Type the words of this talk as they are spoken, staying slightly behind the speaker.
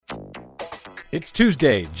It's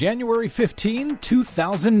Tuesday, January 15,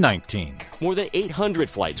 2019. More than 800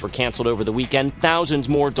 flights were canceled over the weekend, thousands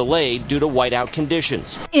more delayed due to whiteout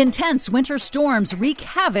conditions. Intense winter storms wreak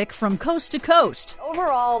havoc from coast to coast.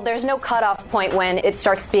 Overall, there's no cutoff point when it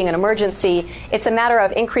starts being an emergency. It's a matter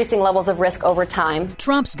of increasing levels of risk over time.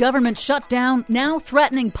 Trump's government shutdown now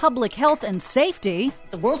threatening public health and safety.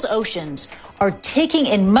 The world's oceans are taking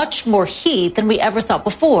in much more heat than we ever thought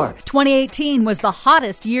before. 2018 was the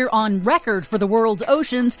hottest year on record for the world's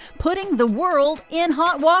oceans, putting the world in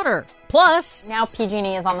hot water. Plus, now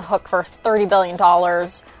PG&E is on the hook for $30 billion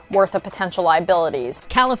worth of potential liabilities.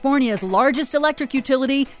 California's largest electric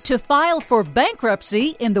utility to file for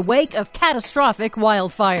bankruptcy in the wake of catastrophic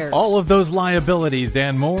wildfires. All of those liabilities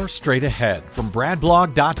and more straight ahead. From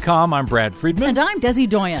BradBlog.com, I'm Brad Friedman. And I'm Desi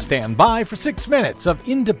Doyen. Stand by for 6 minutes of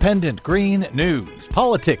independent green news,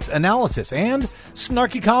 politics, analysis, and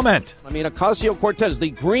snarky comment. I mean, Ocasio-Cortez, the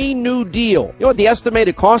Green New Deal. You know what the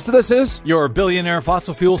estimated cost of this is? Your billionaire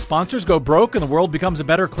fossil fuel sponsors go broke and the world becomes a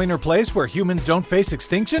better, cleaner place where humans don't face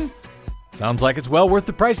extinction? Sounds like it's well worth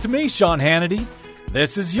the price to me, Sean Hannity.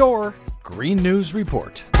 This is your Green News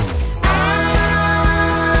Report.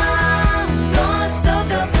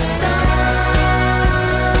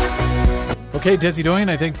 Okay, Desi Doyen,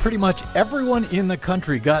 I think pretty much everyone in the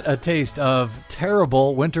country got a taste of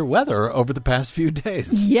terrible winter weather over the past few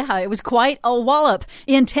days. Yeah, it was quite a wallop.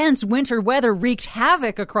 Intense winter weather wreaked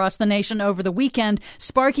havoc across the nation over the weekend,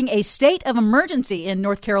 sparking a state of emergency in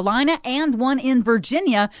North Carolina and one in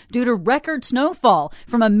Virginia due to record snowfall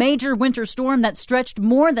from a major winter storm that stretched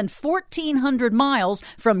more than 1,400 miles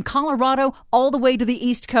from Colorado all the way to the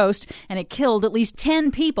East Coast, and it killed at least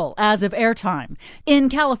 10 people as of airtime. In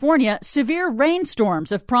California, severe rainstorms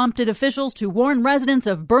have prompted officials to warn residents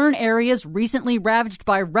of burn areas recently ravaged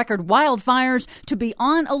by record wildfires to be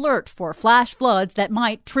on alert for flash floods that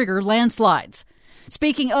might trigger landslides.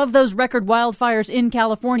 Speaking of those record wildfires in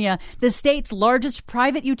California, the state's largest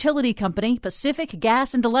private utility company, Pacific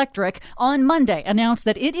Gas and Electric, on Monday announced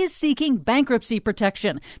that it is seeking bankruptcy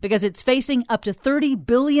protection because it's facing up to $30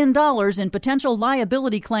 billion in potential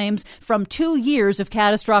liability claims from 2 years of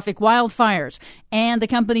catastrophic wildfires. And the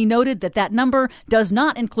company noted that that number does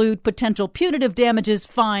not include potential punitive damages,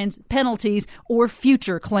 fines, penalties, or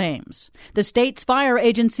future claims. The state's fire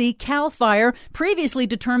agency, CAL FIRE, previously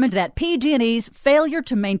determined that PG&E's failure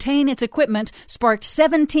to maintain its equipment sparked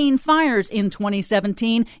 17 fires in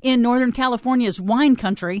 2017 in Northern California's wine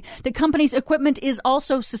country. The company's equipment is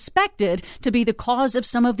also suspected to be the cause of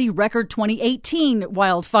some of the record 2018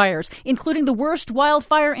 wildfires, including the worst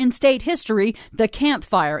wildfire in state history, the Camp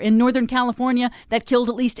Fire in Northern California, that killed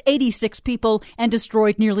at least 86 people and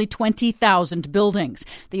destroyed nearly 20,000 buildings.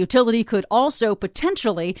 The utility could also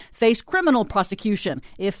potentially face criminal prosecution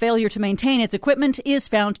if failure to maintain its equipment is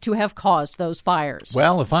found to have caused those fires.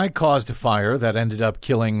 Well, if I caused a fire that ended up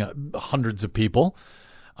killing hundreds of people,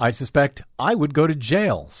 I suspect I would go to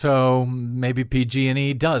jail, so maybe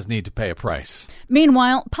PG&E does need to pay a price.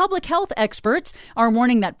 Meanwhile, public health experts are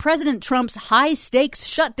warning that President Trump's high-stakes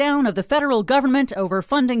shutdown of the federal government over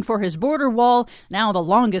funding for his border wall, now the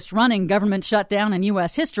longest-running government shutdown in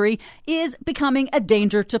U.S. history, is becoming a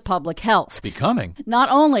danger to public health. Becoming? Not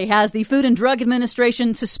only has the Food and Drug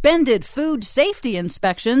Administration suspended food safety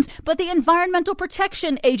inspections, but the Environmental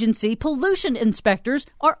Protection Agency pollution inspectors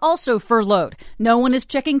are also furloughed. No one is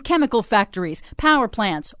checking chemical factories, power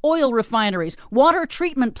plants, oil refineries, water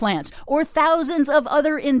treatment plants, or thousands of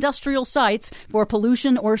other industrial sites for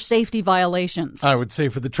pollution or safety violations. I would say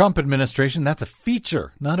for the Trump administration, that's a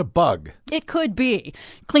feature, not a bug. It could be.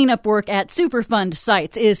 Cleanup work at Superfund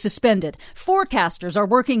sites is suspended. Forecasters are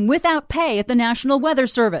working without pay at the National Weather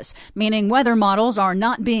Service, meaning weather models are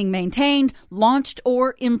not being maintained, launched,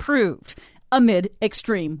 or improved amid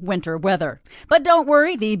extreme winter weather. But don't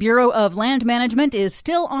worry, the Bureau of Land Management is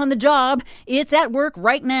still on the job. It's at work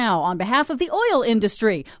right now on behalf of the oil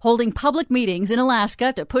industry, holding public meetings in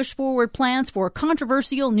Alaska to push forward plans for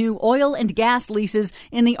controversial new oil and gas leases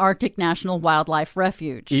in the Arctic National Wildlife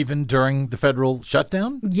Refuge. Even during the federal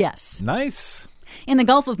shutdown? Yes. Nice. In the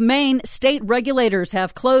Gulf of Maine, state regulators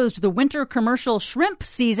have closed the winter commercial shrimp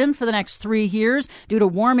season for the next 3 years due to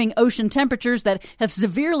warming ocean temperatures that have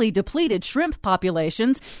severely depleted shrimp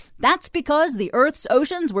populations. That's because the Earth's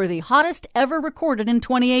oceans were the hottest ever recorded in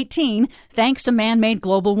 2018, thanks to man-made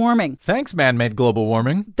global warming. Thanks, man-made global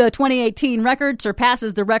warming. The 2018 record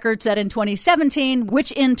surpasses the record set in 2017,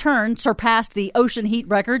 which in turn surpassed the ocean heat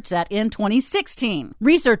record set in 2016.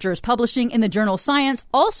 Researchers publishing in the journal Science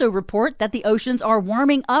also report that the oceans oceans are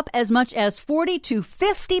warming up as much as 40 to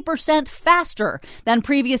 50% faster than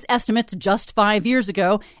previous estimates just 5 years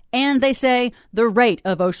ago. And they say the rate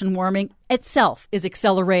of ocean warming itself is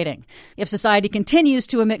accelerating. If society continues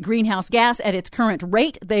to emit greenhouse gas at its current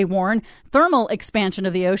rate, they warn, thermal expansion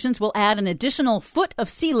of the oceans will add an additional foot of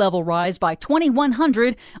sea level rise by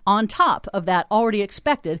 2100 on top of that already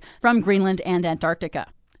expected from Greenland and Antarctica.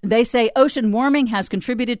 They say ocean warming has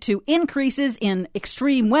contributed to increases in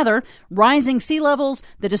extreme weather, rising sea levels,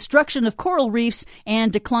 the destruction of coral reefs,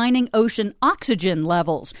 and declining ocean oxygen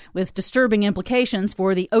levels, with disturbing implications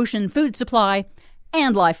for the ocean food supply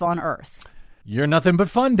and life on Earth. You're nothing but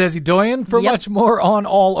fun, Desi Doyen. For much more on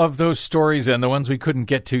all of those stories and the ones we couldn't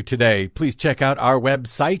get to today, please check out our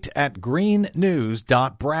website at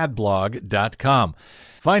greennews.bradblog.com.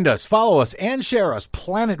 Find us, follow us, and share us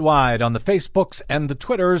planet-wide on the Facebooks and the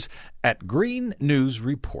Twitters at Green News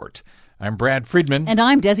Report. I'm Brad Friedman. And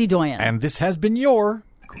I'm Desi Doyen. And this has been your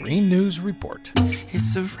Green News Report.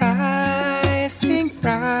 It's a rising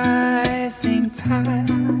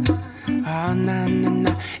time. Oh, na, na,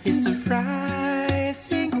 na.